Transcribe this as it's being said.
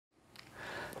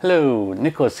Hello,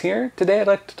 Nikolas here. Today I'd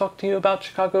like to talk to you about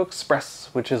Chicago Express,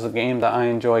 which is a game that I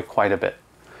enjoy quite a bit.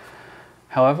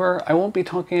 However, I won't be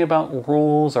talking about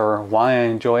rules or why I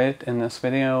enjoy it in this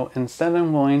video. Instead,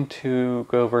 I'm going to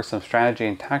go over some strategy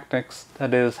and tactics,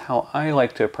 that is, how I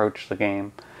like to approach the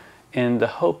game, in the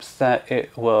hopes that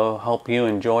it will help you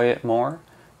enjoy it more,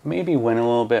 maybe win a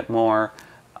little bit more,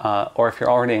 or if you're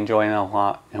already enjoying it a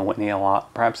lot and winning a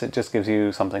lot, perhaps it just gives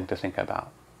you something to think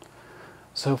about.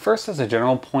 So first, as a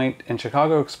general point, in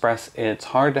Chicago Express, it's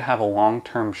hard to have a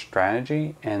long-term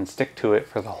strategy and stick to it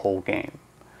for the whole game.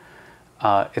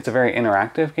 It's a very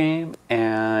interactive game,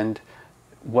 and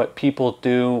what people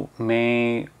do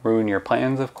may ruin your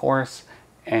plans, of course,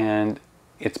 and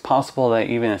it's possible that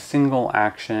even a single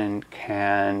action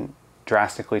can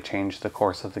drastically change the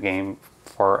course of the game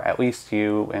for at least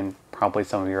you and probably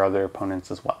some of your other opponents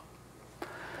as well.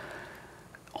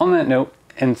 On that note,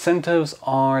 incentives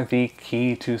are the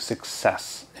key to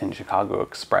success in Chicago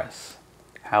Express.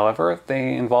 However,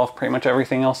 they involve pretty much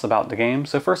everything else about the game,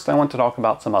 so first I want to talk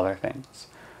about some other things.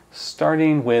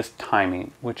 Starting with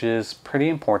timing, which is pretty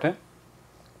important.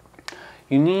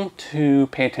 You need to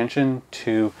pay attention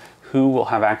to who will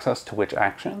have access to which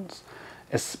actions,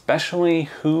 especially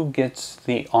who gets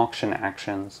the auction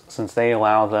actions, since they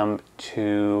allow them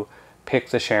to pick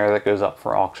the share that goes up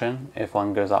for auction, if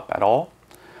one goes up at all.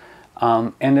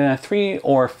 And in a 3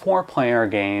 or 4 player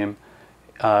game,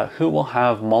 who will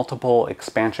have multiple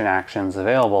expansion actions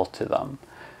available to them.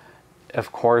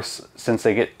 Of course, since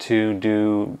they get to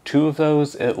do 2 of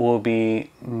those, it will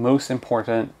be most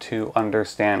important to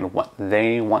understand what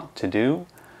they want to do.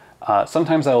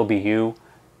 Sometimes that will be you,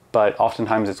 but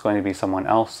oftentimes it's going to be someone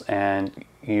else, and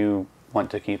you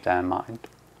want to keep that in mind.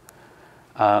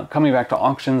 Coming back to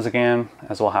auctions again,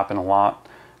 as will happen a lot,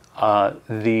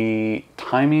 the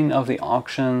timing of the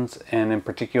auctions, and in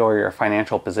particular your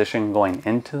financial position going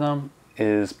into them,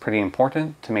 is pretty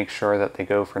important to make sure that they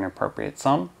go for an appropriate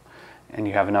sum and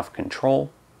you have enough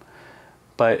control.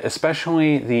 But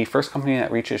especially the first company that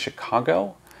reaches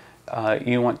Chicago,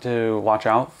 you want to watch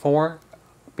out for,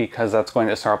 because that's going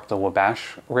to start up the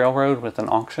Wabash Railroad with an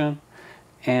auction,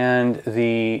 and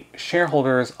the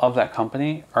shareholders of that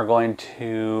company are going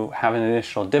to have an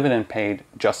additional dividend paid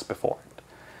just before it.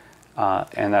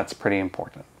 And that's pretty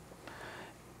important.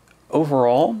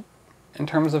 Overall, in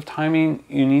terms of timing,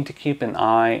 you need to keep an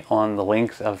eye on the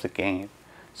length of the game.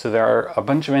 So there are a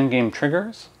bunch of in-game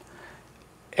triggers,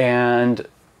 and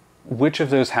which of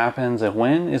those happens and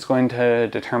when is going to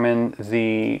determine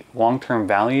the long-term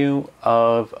value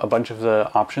of a bunch of the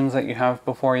options that you have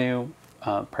before you,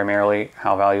 primarily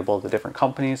how valuable the different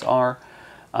companies are.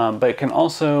 But it can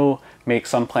also make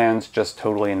some plans just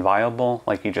totally inviable,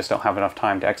 like you just don't have enough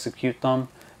time to execute them,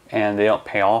 and they don't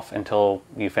pay off until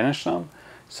you finish them.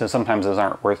 So sometimes those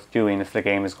aren't worth doing if the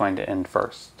game is going to end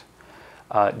first.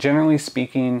 Generally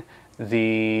speaking,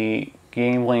 the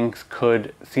game length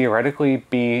could theoretically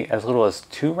be as little as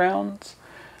 2 rounds.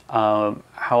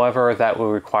 However, that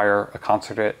will require a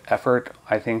concerted effort,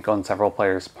 I think, on several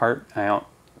players' part. I don't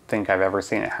think I've ever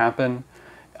seen it happen.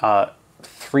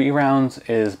 3 rounds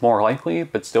is more likely,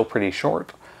 but still pretty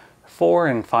short. 4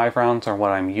 and 5 rounds are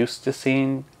what I'm used to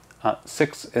seeing.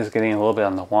 6 is getting a little bit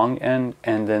on the long end,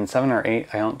 and then 7 or 8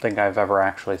 I don't think I've ever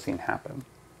actually seen happen.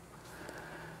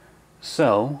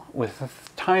 So, with the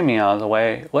timing out of the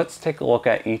way, let's take a look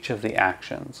at each of the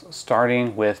actions,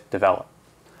 starting with Develop.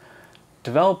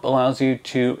 Develop allows you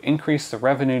to increase the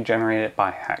revenue generated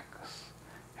by hex.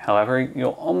 However,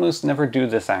 you'll almost never do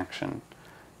this action,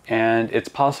 and it's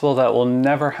possible that will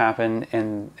never happen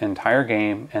in the entire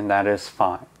game, and that is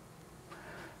fine.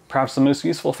 Perhaps the most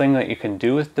useful thing that you can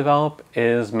do with Develop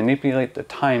is manipulate the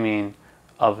timing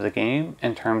of the game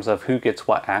in terms of who gets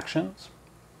what actions.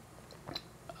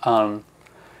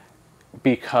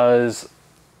 Because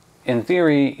in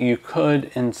theory, you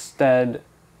could instead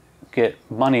get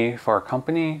money for a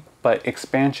company, but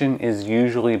expansion is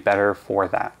usually better for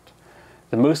that.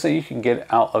 The most that you can get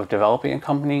out of developing a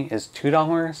company is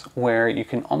 $2, where you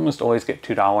can almost always get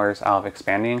 $2 out of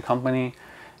expanding a company,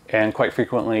 and quite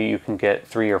frequently you can get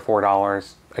 $3 or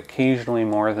 $4, occasionally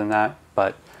more than that,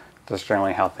 but that's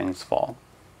generally how things fall.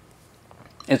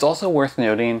 It's also worth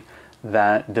noting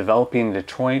that developing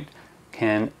Detroit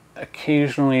can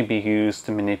occasionally be used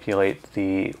to manipulate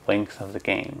the length of the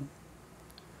game.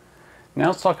 Now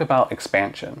let's talk about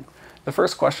expansion. The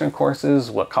first question, of course, is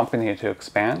what company to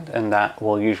expand, and that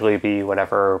will usually be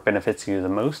whatever benefits you the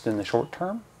most in the short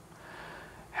term.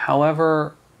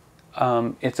 However,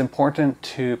 it's important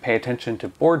to pay attention to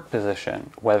board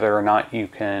position, whether or not you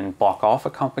can block off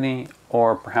a company,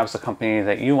 or perhaps a company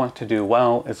that you want to do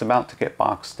well is about to get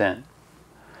boxed in.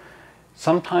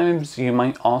 Sometimes you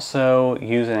might also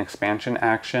use an expansion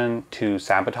action to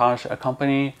sabotage a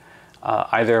company,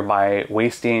 either by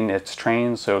wasting its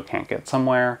trains so it can't get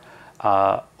somewhere,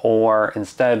 or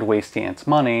instead wasting its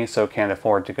money so it can't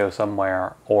afford to go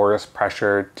somewhere, or is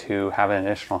pressured to have an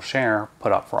additional share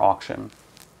put up for auction.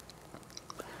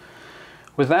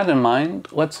 With that in mind,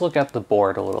 let's look at the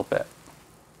board a little bit.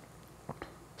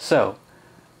 So,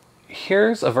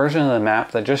 here's a version of the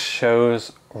map that just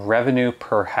shows revenue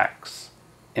per hex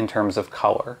in terms of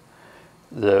color.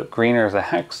 The greener the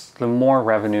hex, the more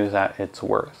revenue that it's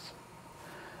worth.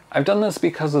 I've done this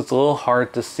because it's a little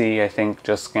hard to see, I think,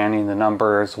 just scanning the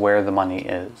numbers, where the money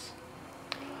is.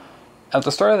 At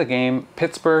the start of the game,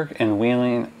 Pittsburgh and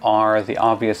Wheeling are the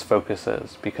obvious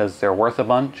focuses because they're worth a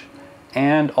bunch,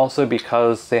 and also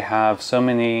because they have so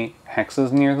many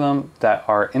hexes near them that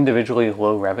are individually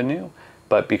low revenue,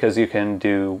 but because you can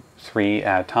do 3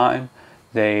 at a time,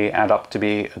 they add up to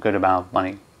be a good amount of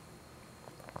money.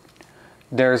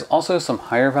 There's also some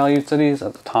higher valued cities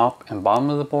at the top and bottom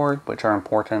of the board, which are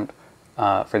important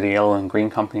for the yellow and green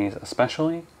companies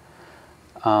especially.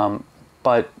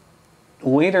 But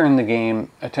later in the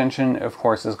game, attention, of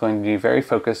course, is going to be very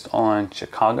focused on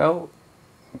Chicago,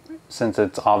 since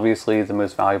it's obviously the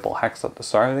most valuable hex at the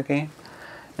start of the game.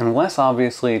 And less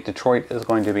obviously, Detroit is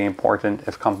going to be important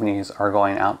if companies are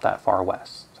going out that far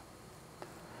west.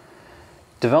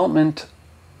 Development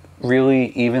really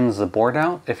evens the board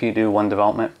out if you do 1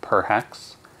 development per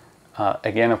hex.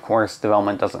 Again, of course,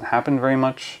 development doesn't happen very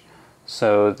much,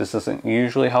 so this isn't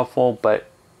usually helpful, but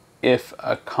if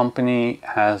a company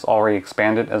has already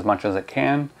expanded as much as it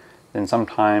can, then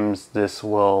sometimes this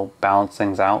will balance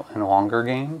things out in longer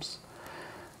games.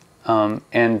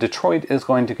 And Detroit is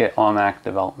going to get automatic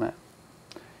development.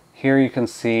 Here you can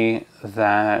see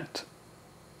that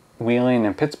Wheeling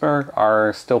and Pittsburgh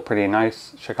are still pretty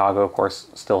nice. Chicago, of course,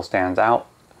 still stands out.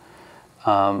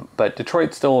 But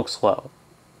Detroit still looks low.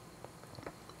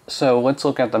 So let's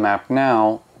look at the map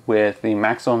now with the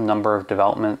maximum number of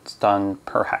developments done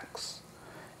per hex.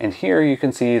 And here you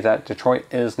can see that Detroit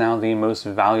is now the most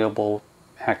valuable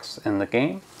hex in the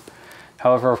game.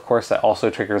 However, of course, that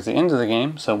also triggers the end of the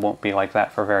game, so it won't be like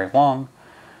that for very long.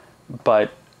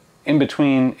 But in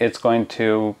between, it's going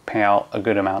to pay out a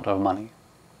good amount of money.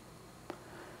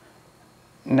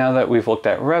 Now that we've looked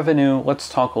at revenue, let's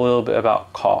talk a little bit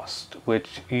about cost,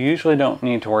 which you usually don't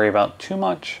need to worry about too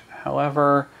much.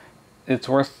 However, it's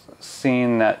worth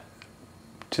seeing that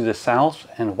to the south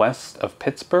and west of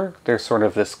Pittsburgh, there's sort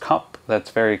of this cup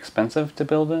that's very expensive to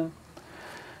build in.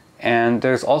 And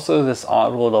there's also this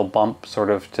odd little bump sort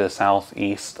of to the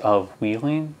southeast of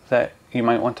Wheeling that you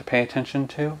might want to pay attention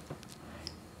to.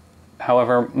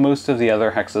 However, most of the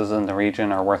other hexes in the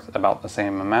region are worth about the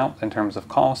same amount in terms of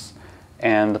costs,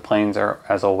 and the planes are,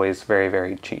 as always, very,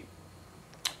 very cheap.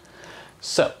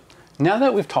 So, now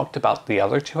that we've talked about the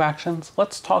other 2 actions,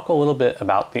 let's talk a little bit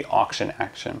about the auction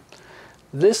action.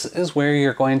 This is where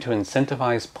you're going to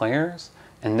incentivize players,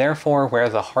 and therefore where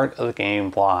the heart of the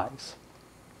game lies.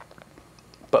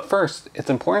 But first, it's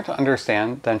important to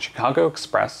understand that in Chicago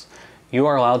Express, you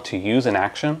are allowed to use an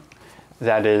action,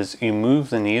 that is, you move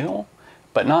the needle,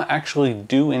 but not actually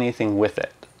do anything with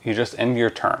it. You just end your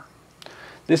turn.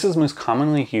 This is most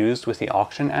commonly used with the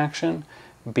auction action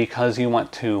because you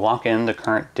want to lock in the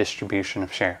current distribution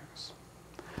of shares.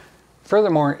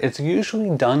 Furthermore, it's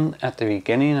usually done at the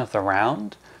beginning of the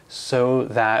round so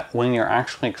that when you're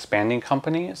actually expanding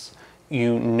companies,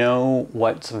 you know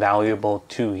what's valuable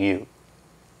to you.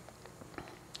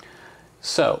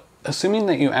 So, assuming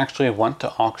that you actually want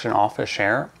to auction off a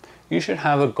share, you should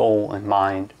have a goal in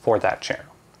mind for that share.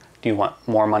 Do you want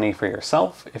more money for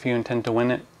yourself if you intend to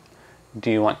win it? Do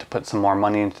you want to put some more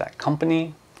money into that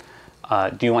company?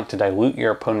 Do you want to dilute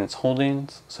your opponent's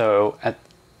holdings? So at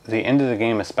the end of the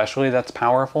game especially, that's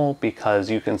powerful because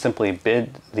you can simply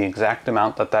bid the exact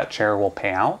amount that that share will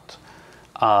pay out.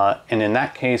 And in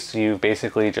that case, you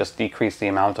basically just decrease the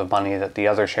amount of money that the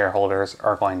other shareholders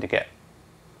are going to get.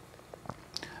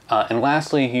 And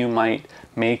lastly, you might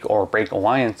make or break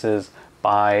alliances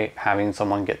by having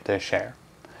someone get this share.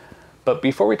 But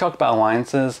before we talk about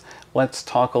alliances, let's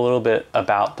talk a little bit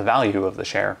about the value of the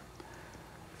share.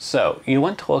 So you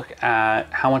want to look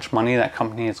at how much money that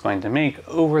company is going to make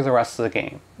over the rest of the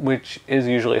game, which is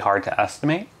usually hard to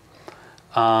estimate.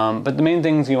 But the main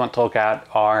things you want to look at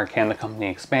are, can the company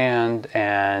expand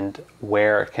and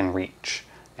where it can reach?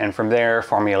 And from there,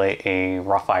 formulate a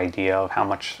rough idea of how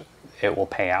much it will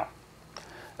pay out.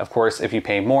 Of course, if you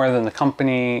pay more than the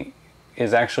company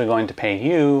is actually going to pay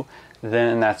you,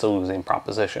 then that's a losing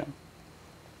proposition.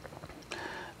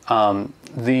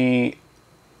 The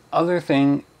other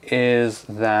thing is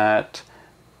that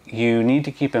you need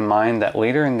to keep in mind that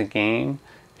later in the game,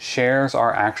 shares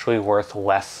are actually worth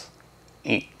less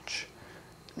each.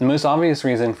 The most obvious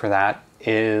reason for that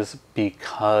is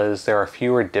because there are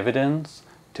fewer dividends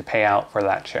to pay out for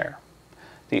that share.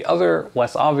 The other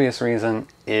less obvious reason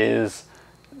is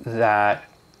that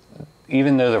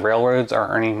even though the railroads are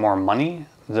earning more money,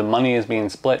 the money is being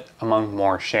split among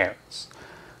more shares.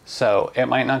 So it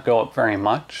might not go up very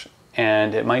much,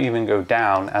 and it might even go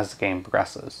down as the game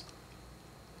progresses.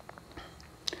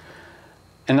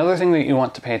 Another thing that you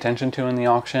want to pay attention to in the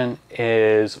auction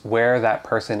is where that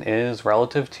person is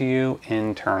relative to you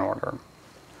in turn order.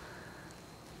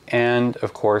 And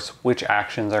of course, which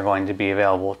actions are going to be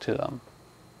available to them.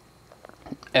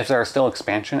 If there are still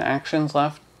expansion actions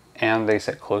left and they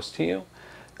sit close to you,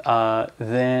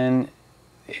 then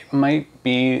it might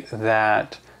be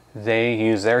that they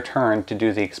use their turn to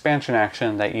do the expansion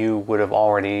action that you would have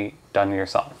already done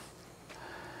yourself.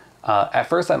 At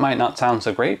first that might not sound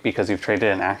so great because you've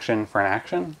traded an action for an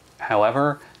action.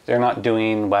 However, they're not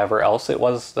doing whatever else it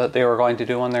was that they were going to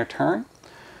do on their turn.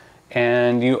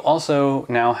 And you also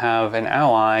now have an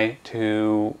ally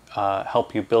to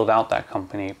help you build out that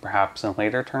company, perhaps in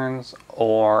later turns,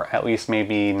 or at least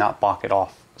maybe not block it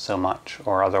off so much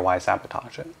or otherwise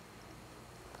sabotage it.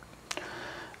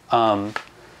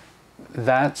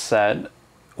 That said,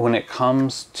 when it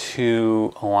comes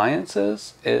to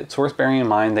alliances, it's worth bearing in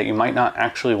mind that you might not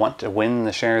actually want to win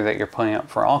the share that you're putting up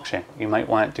for auction. You might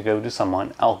want it to go to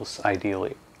someone else,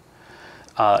 ideally.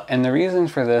 And the reason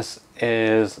for this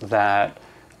is that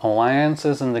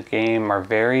alliances in the game are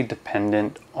very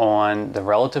dependent on the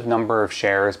relative number of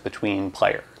shares between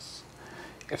players.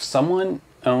 If someone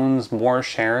owns more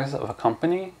shares of a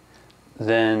company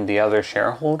than the other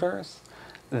shareholders,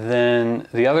 then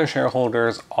the other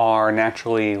shareholders are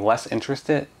naturally less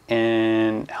interested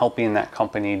in helping that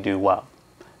company do well,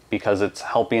 because it's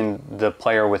helping the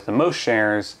player with the most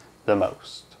shares the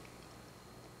most.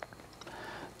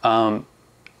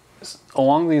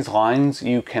 Along these lines,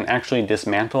 you can actually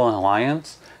dismantle an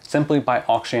alliance simply by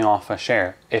auctioning off a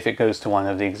share if it goes to one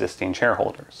of the existing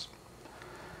shareholders.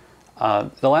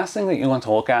 The last thing that you want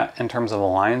to look at in terms of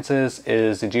alliances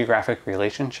is the geographic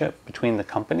relationship between the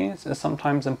companies is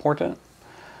sometimes important.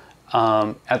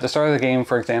 At the start of the game,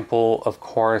 for example, of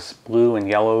course, blue and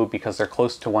yellow, because they're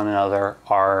close to one another,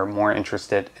 are more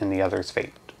interested in the other's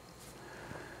fate.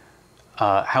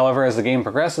 However, as the game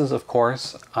progresses, of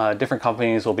course, different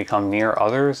companies will become near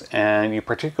others, and you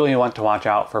particularly want to watch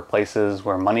out for places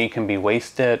where money can be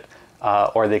wasted,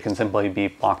 or they can simply be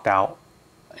blocked out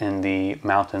in the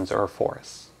mountains or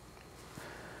forests.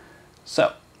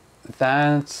 So,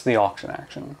 that's the auction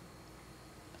action.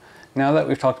 Now that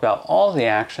we've talked about all the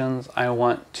actions, I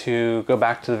want to go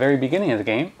back to the very beginning of the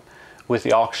game with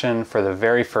the auction for the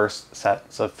very first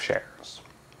sets of shares.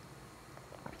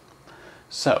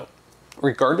 So,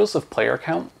 regardless of player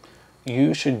count,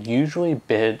 you should usually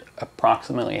bid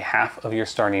approximately half of your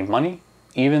starting money,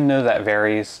 even though that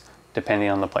varies depending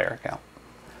on the player count.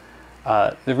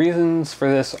 The reasons for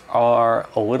this are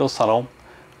a little subtle.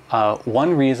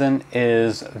 One reason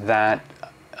is that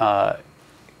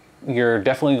you're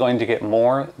definitely going to get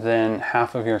more than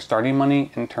half of your starting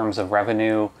money in terms of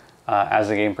revenue as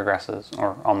the game progresses,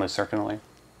 or almost certainly.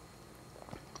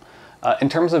 In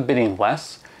terms of bidding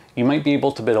less, you might be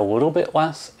able to bid a little bit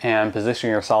less and position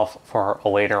yourself for a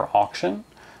later auction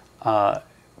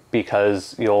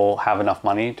because you'll have enough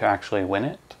money to actually win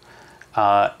it.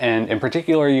 And in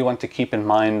particular, you want to keep in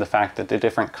mind the fact that the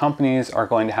different companies are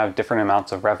going to have different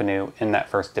amounts of revenue in that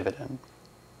first dividend.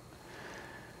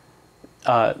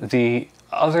 The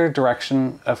other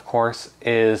direction, of course,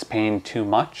 is paying too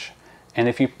much. And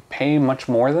if you pay much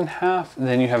more than half,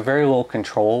 then you have very little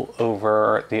control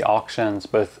over the auctions,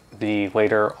 both the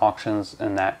later auctions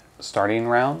in that starting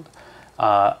round,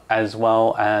 as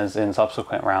well as in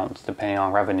subsequent rounds, depending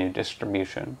on revenue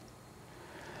distribution.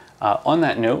 On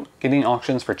that note, getting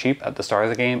auctions for cheap at the start of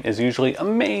the game is usually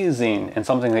amazing and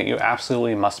something that you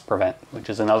absolutely must prevent, which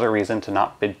is another reason to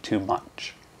not bid too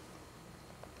much.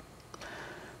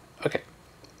 Okay,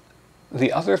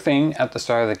 the other thing at the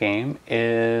start of the game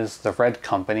is the red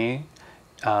company,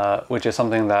 which is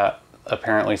something that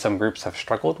apparently some groups have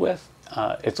struggled with.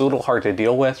 It's a little hard to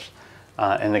deal with,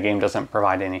 and the game doesn't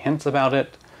provide any hints about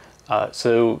it.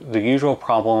 So the usual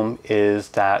problem is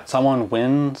that someone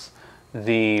wins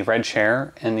the red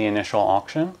share in the initial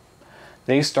auction.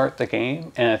 They start the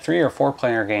game. In a 3 or 4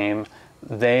 player game,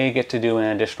 they get to do an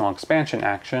additional expansion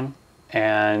action,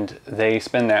 and they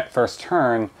spend that first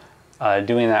turn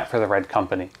doing that for the red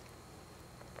company.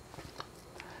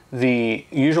 The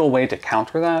usual way to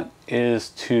counter that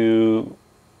is to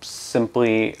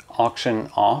simply auction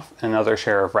off another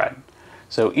share of red.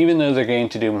 So even though they're getting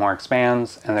to do more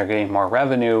expands and they're getting more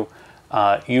revenue,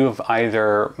 you have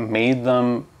either made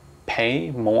them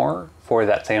pay more for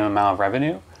that same amount of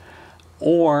revenue,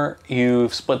 or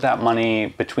you've split that money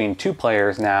between two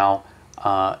players now,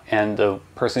 and the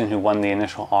person who won the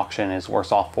initial auction is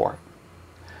worse off for it.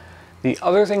 The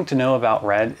other thing to know about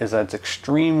red is that it's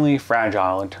extremely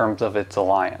fragile in terms of its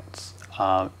alliance,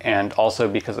 and also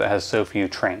because it has so few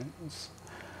trains.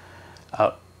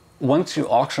 Once you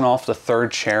auction off the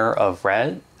third share of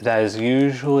red, that is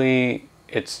usually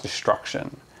its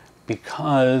destruction,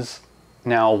 because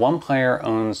now one player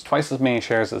owns twice as many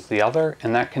shares as the other,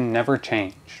 and that can never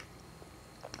change.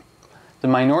 The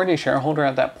minority shareholder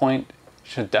at that point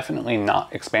should definitely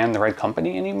not expand the red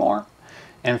company anymore,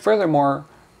 and furthermore,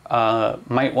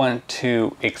 might want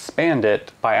to expand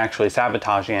it by actually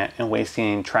sabotaging it and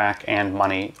wasting track and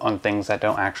money on things that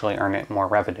don't actually earn it more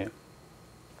revenue.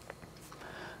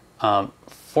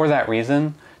 For that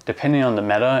reason, depending on the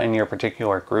meta in your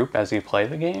particular group as you play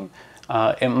the game,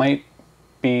 it might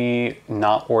be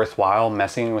not worthwhile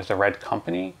messing with the red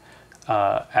company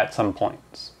at some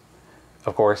points.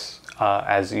 Of course,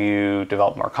 as you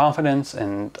develop more confidence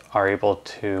and are able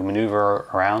to maneuver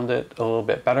around it a little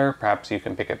bit better, perhaps you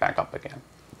can pick it back up again.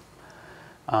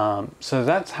 So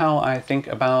that's how I think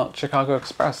about Chicago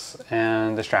Express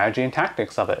and the strategy and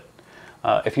tactics of it.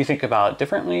 If you think about it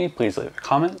differently, please leave a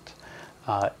comment.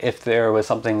 If there was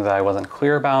something that I wasn't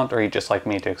clear about, or you'd just like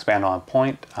me to expand on a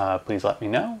point, please let me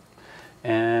know.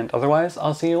 And otherwise,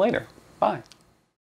 I'll see you later. Bye.